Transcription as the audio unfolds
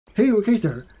Hey, okay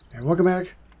sir, and welcome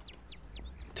back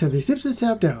to the Simpsons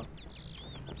Tapped Out.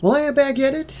 Well, I am back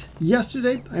at it.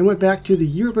 Yesterday, I went back to the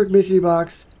Yearbook Mystery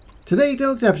box. Today,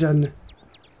 no exception.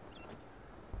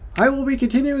 I will be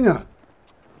continuing on.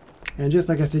 And just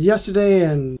like I said yesterday,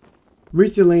 and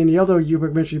recently in the other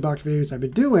Yearbook Mystery box videos I've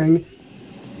been doing,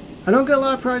 I don't get a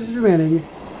lot of prizes remaining,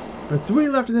 but 3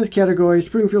 left in this category: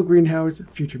 Springfield Greenhouse,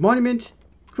 Future Monument,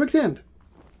 Quicksand.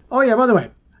 Oh yeah, by the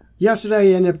way,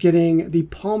 yesterday I ended up getting the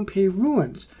Pompeii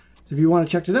Ruins. So if you want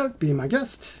to check it out, be my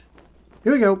guest.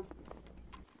 Here we go.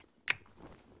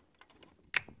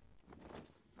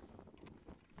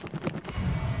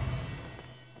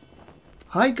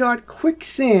 I got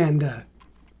Quicksand.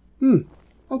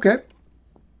 Okay.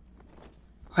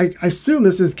 I assume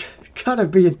this is gotta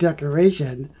be a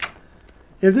decoration.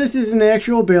 If this is an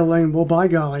actual building, well by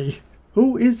golly,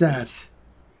 who is that?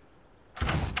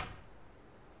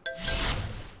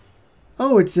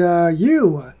 Oh, it's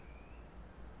you!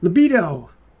 Libido!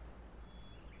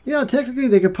 You know, technically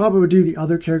they could probably do the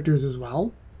other characters as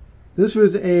well. This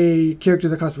was a character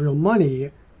that cost real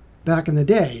money back in the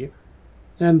day.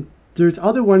 And there's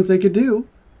other ones they could do.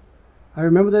 I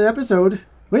remember that episode.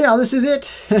 But yeah, this is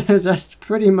it. That's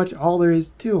pretty much all there is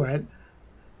to it.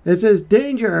 It says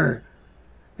danger!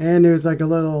 And there's like a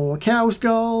little cow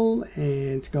skull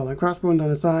and skull and crossbones on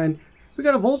the sign. We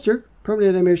got a vulture.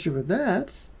 Permanent animation with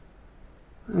that.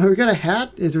 We got a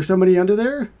hat. Is there somebody under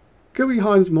there? Could be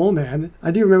Hans Mole Man.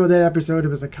 I do remember that episode. It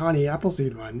was a Connie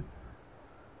Appleseed one.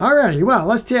 Alrighty, well,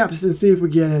 let's tap this and see if we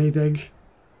get anything.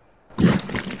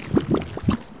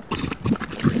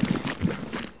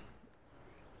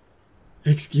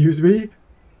 Excuse me?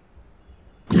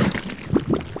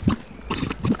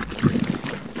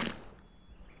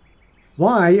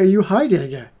 Why are you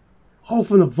hiding? Oh,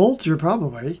 from the vulture,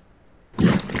 probably.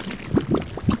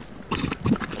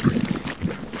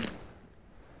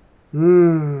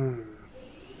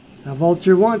 That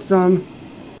vulture wants some.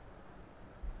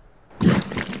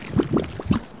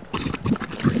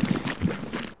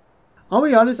 I'll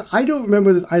be honest, I don't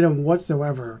remember this item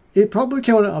whatsoever. It probably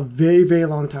came out a very, very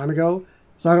long time ago,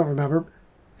 so I don't remember.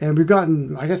 And we've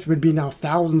gotten, I guess it would be now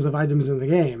thousands of items in the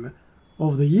game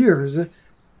over the years.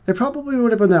 It probably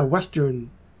would have been that Western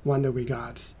one that we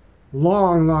got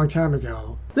long, long time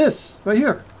ago. This, right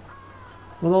here,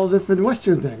 with all the different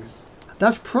Western things.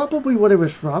 That's probably what it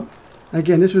was from.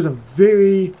 Again, this was a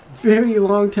very, very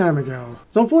long time ago.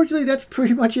 So unfortunately, that's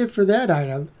pretty much it for that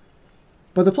item.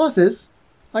 But the plus is,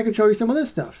 I can show you some of this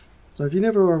stuff. So if you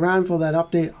never were around for that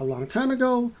update a long time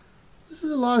ago, this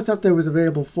is a lot of stuff that was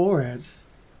available for it.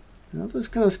 And I'll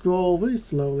just kind of scroll really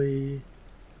slowly.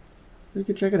 You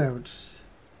can check it out.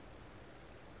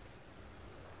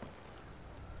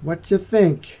 What you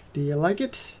think? Do you like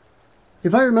it?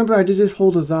 If I remember, I did this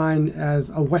whole design as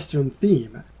a Western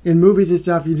theme. In movies and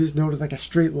stuff, you just notice like a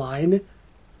straight line.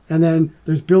 And then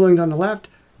there's buildings on the left,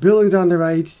 buildings on the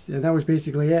right, and that was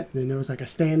basically it. And then there was like a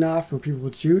standoff where people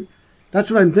would shoot.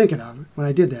 That's what I'm thinking of when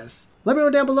I did this. Let me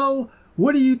know down below,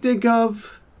 what do you think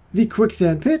of the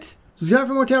Quicksand Pit? Subscribe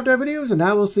for more Tapped Out videos, and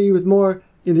I will see you with more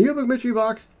in the Yearbook Mystery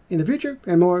box in the future,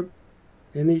 and more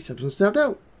in the Simpsons Tapped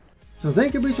Out. So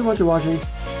thank you so much for watching.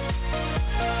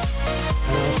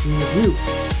 See you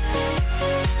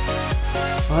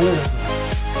on the next one.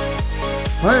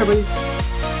 Bye, everybody.